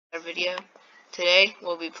video. Today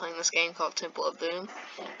we'll be playing this game called Temple of Boom,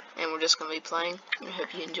 and we're just going to be playing. I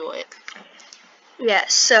hope you enjoy it. Yeah,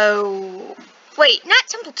 so... Wait, not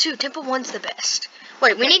Temple 2. Temple 1's the best.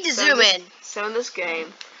 Wait, we need to zoom in. So in this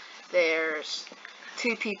game, there's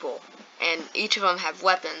two people, and each of them have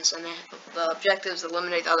weapons, and the objective is to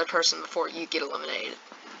eliminate the other person before you get eliminated.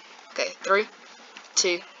 Okay, 3,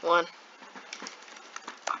 2, 1.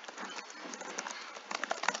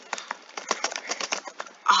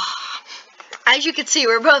 As you can see,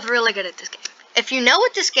 we're both really good at this game. If you know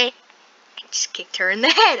what this game... I just kicked her in the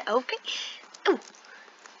head, okay? Ooh.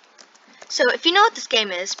 So, if you know what this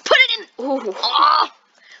game is, put it in... Ooh. Oh,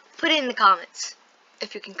 put it in the comments.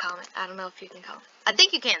 If you can comment. I don't know if you can comment. I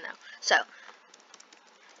think you can, though. So.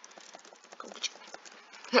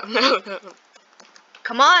 No.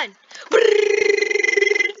 Come on.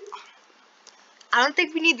 I don't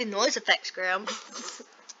think we need the noise effects, Graham.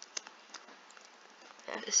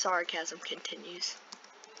 The sarcasm continues.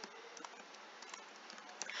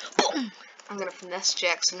 Boom! I'm gonna finesse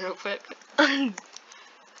Jackson real quick. Oh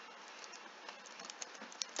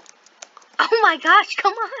my gosh,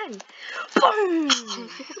 come on! Boom!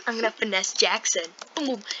 I'm gonna finesse Jackson.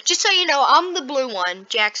 Boom! Just so you know, I'm the blue one.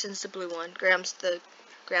 Jackson's the blue one. Graham's the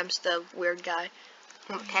weird guy.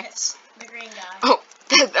 Cactus. The green guy. Oh,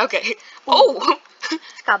 okay. Oh!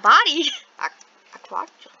 It's got bodied. I quad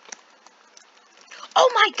jumped. Oh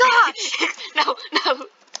my gosh! No. No!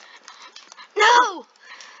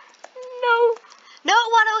 No. No,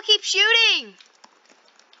 why do I keep shooting?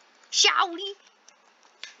 Shouty.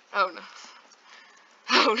 Oh no.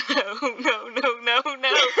 Oh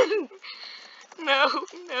no.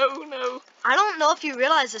 No. I don't know if you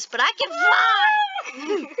realize this, but I can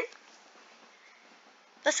fly!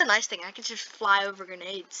 That's a nice thing. I can just fly over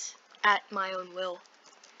grenades at my own will.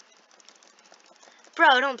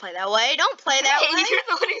 Bro, don't play that way. Don't play that way. You're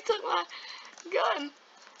the one who took my gun.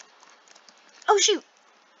 Oh, shoot.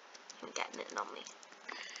 You got nothing on me.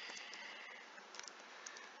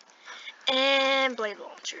 And blade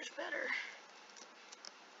launcher's better.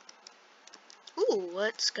 Ooh,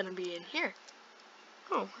 what's gonna be in here?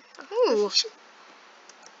 Oh. Ooh.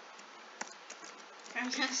 I'm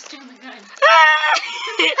gonna steal the gun.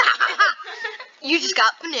 You just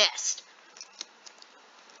got finessed.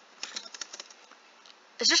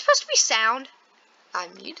 Is there supposed to be sound? I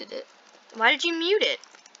muted it. Why did you mute it?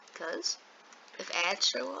 Because if ads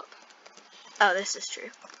show up. Oh, this is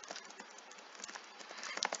true.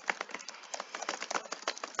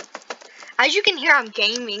 As you can hear, I'm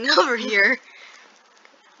gaming over here.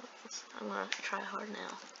 I'm gonna try hard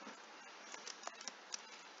now.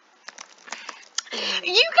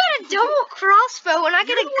 You got a double crossbow and I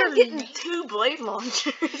got a getting grenade. 2 blade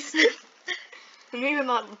launchers. And even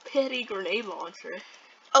my petty grenade launcher.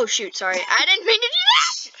 Oh shoot, sorry. I didn't mean to do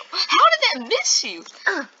How did that miss you?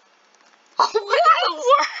 that! What in the world?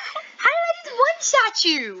 How did I just one-shot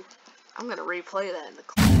you? I'm gonna replay that in the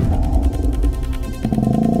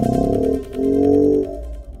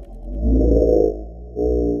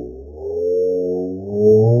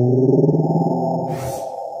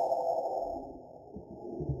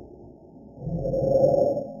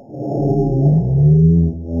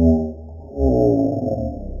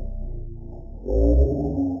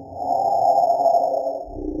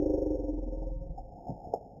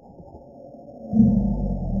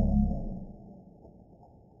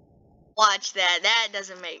Watch that. That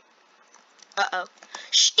doesn't make... Uh-oh.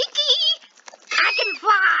 Stinky! I can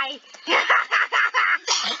fly!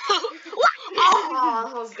 Oh, I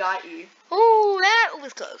almost got you. Ooh, that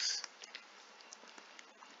was close.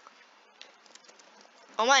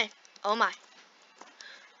 Oh my. Oh my.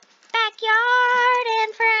 Backyard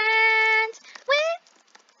and friends.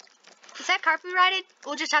 Is that copyrighted?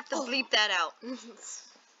 We'll just have to bleep that out.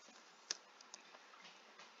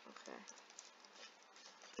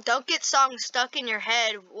 Don't get songs stuck in your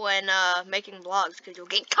head when making vlogs because you'll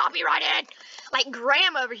get copyrighted. Like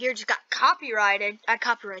Graham over here just got copyrighted. I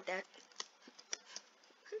copyright that.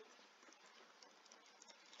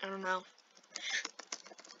 I don't know.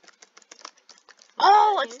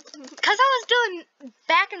 Oh, it's because I was doing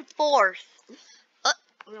back and forth.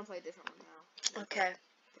 We're gonna play a different one now. Okay.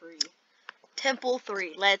 3. Temple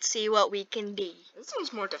 3. Let's see what we can be. This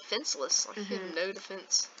one's more defenseless. Like you have no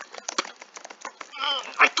defense.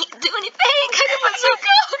 I can't do anything because I'm so good.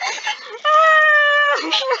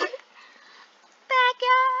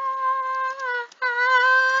 Backyard.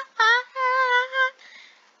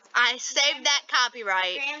 I saved that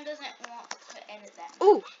copyright. Graham doesn't want to edit that.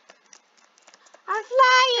 Ooh. I'm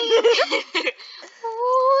flying.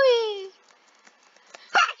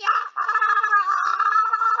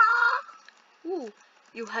 Ooh.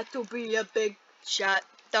 You have to be a big shot.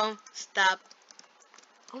 Don't stop.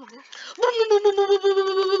 Oh my gosh. How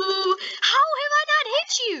have I not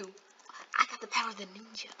hit you? I got the power of the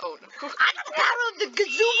ninja. Oh no. I got the power of the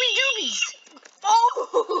Gazooby Doobies.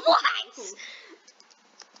 Oh! What?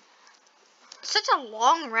 Such a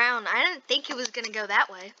long round. I didn't think it was gonna go that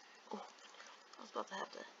way. I was about to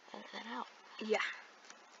have to edit that out. Yeah.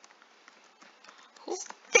 Ooh.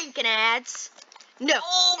 Stinking ads. No.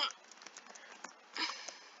 Oh!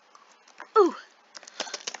 Ooh.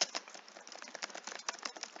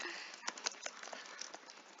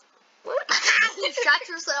 What? You shot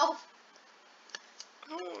yourself. I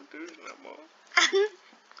don't want to do this no more.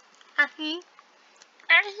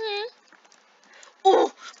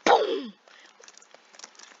 Oh, boom.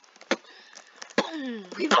 Boom.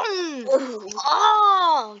 Boom.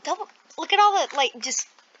 Oh, double. Look at all the, like, just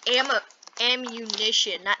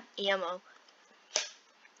ammunition, not ammo.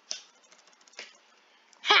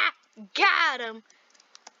 Ha! Got him.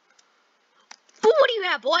 What do you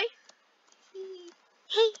have, boy?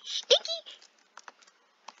 Hey, stinky.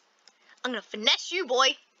 I'm gonna finesse you,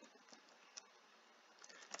 boy.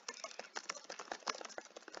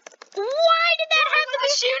 Why did that have to be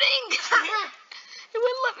shooting? It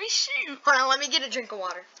wouldn't let me shoot. Hold on, let me get a drink of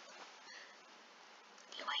water.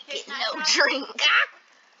 You ain't Here's getting my no towel. drink.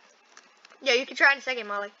 Yeah, you can try in a second,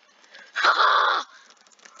 Molly.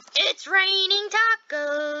 It's raining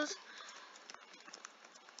tacos.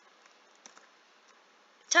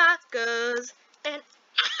 Tacos and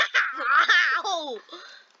ow!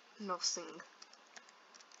 No sing.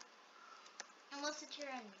 Unless it's your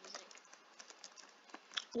own music.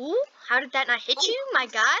 Ooh, how did that not hit you, my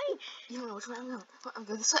guy? You don't know which way I'm going. I'm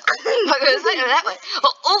going this way. I'm going this way or that way.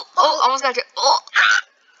 Oh, almost got you. Oh.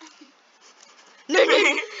 No, no, no, no,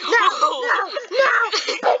 no.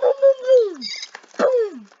 Boom, boom, boom, boom.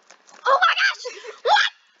 Boom. Oh my gosh!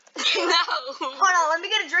 What? No. Hold on, let me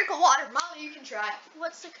get a drink of water. Molly, you can try.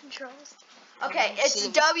 What's the controls? Okay, it's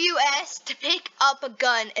WS to pick up a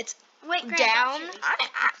gun. It's Wait, Grant, down. don't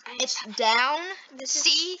shoot me. It's down.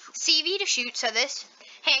 CV to shoot. So this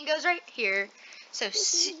hand goes right here. So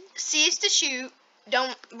C is to shoot.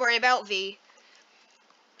 Don't worry about V.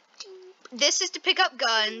 This is to pick up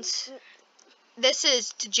guns. This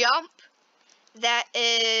is to jump. That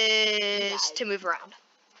is to move around.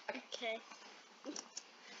 Okay.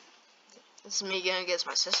 This is me going against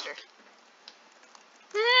my sister.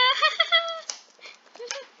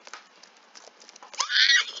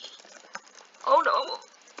 Oh no.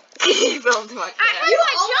 He fell into my cat. How do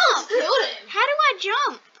I jump? Killed him. How do I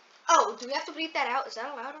jump? Oh, do we have to bleep that out? Is that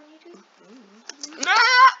allowed on YouTube? No.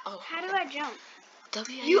 Oh. How do I jump?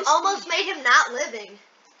 W-A-S-D. You almost made him not living.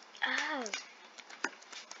 Oh.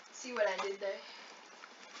 See what I did there?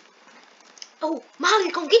 Oh,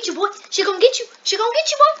 Molly gonna get you, boy. She gonna get you. She gonna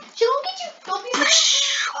get you, boy. She gonna get you. Don't be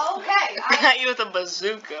afraid. Okay. I got you with a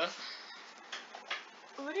bazooka.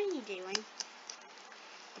 What are you doing?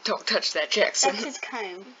 Don't touch that, Jackson. That's his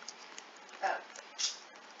comb. Oh.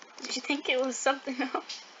 Did you think it was something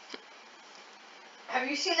else? Have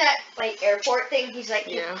you seen that like airport thing? He's like,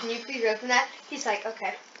 Yeah. can you please open that? He's like,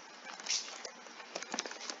 okay.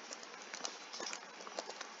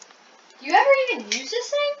 Do you ever even use this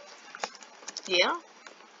thing? Yeah.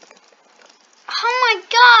 Oh my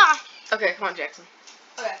god. Okay, come on, Jackson.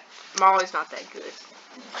 Okay. Molly's not that good.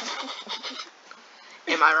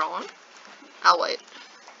 Am I wrong? I'll wait.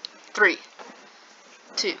 3,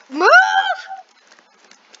 2. Move!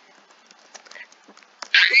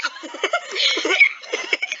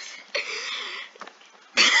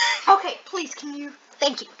 Okay, please, can you?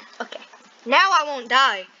 Thank you. Okay. Now I won't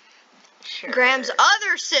die. Sure. Graham's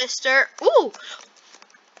other sister. Ooh!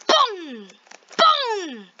 Boom!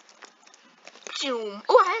 Boom! Zoom.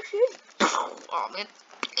 Oh, I actually. Oh man.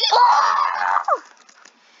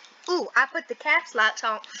 Ooh, I put the caps locks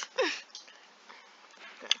on.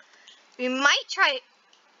 We might try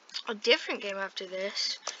a different game after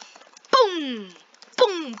this. Boom!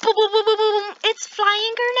 Boom! Boom! Boom! Boom! Boom! Boom! It's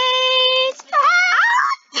flying grenades!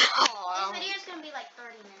 This Oh, video is gonna be like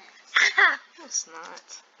 30 minutes. no, it's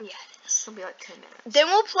not. Yeah, it is. It'll be like 10 minutes. Then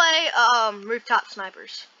we'll play rooftop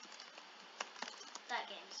snipers. That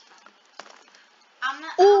game's fun. I'm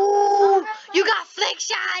not. Ooh, I'm not you playing- got flick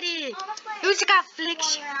shotted. I'm gonna play Who's got flick one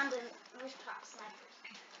shot? round in rooftop snipers.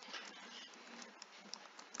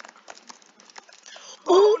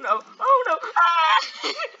 Oh no! Oh no!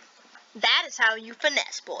 Ah! That is how you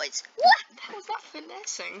finesse, boys. What? That was not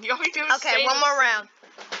finessing. You always do Okay, one more round.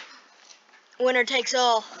 Winner takes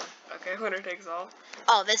all. Okay, winner takes all.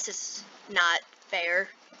 Oh, this is not fair.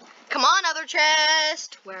 Come on, other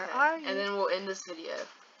chest. Where are you? And then we'll end this video.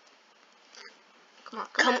 Come on,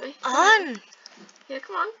 Come at me. on. Yeah,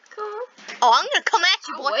 come on. Oh, I'm gonna come at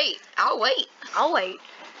you, boy. I'll wait. I'll wait.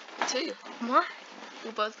 Too. Come on.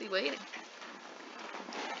 We'll both be waiting.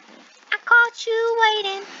 I caught you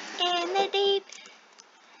waiting in the deep.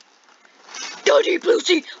 The deep blue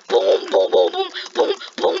sea. Boom, boom, boom, boom, boom,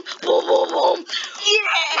 boom, boom, boom, boom.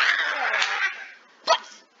 Yeah.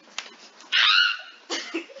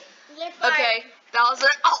 Okay, that was it.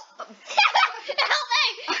 Oh. Help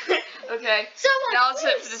me. Okay, Someone, that was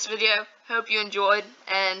it please. for this video. Hope you enjoyed,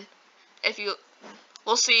 and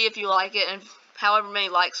we'll see if you like it, and however many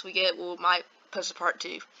likes we get, we might post a part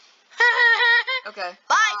 2. Okay,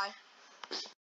 Bye.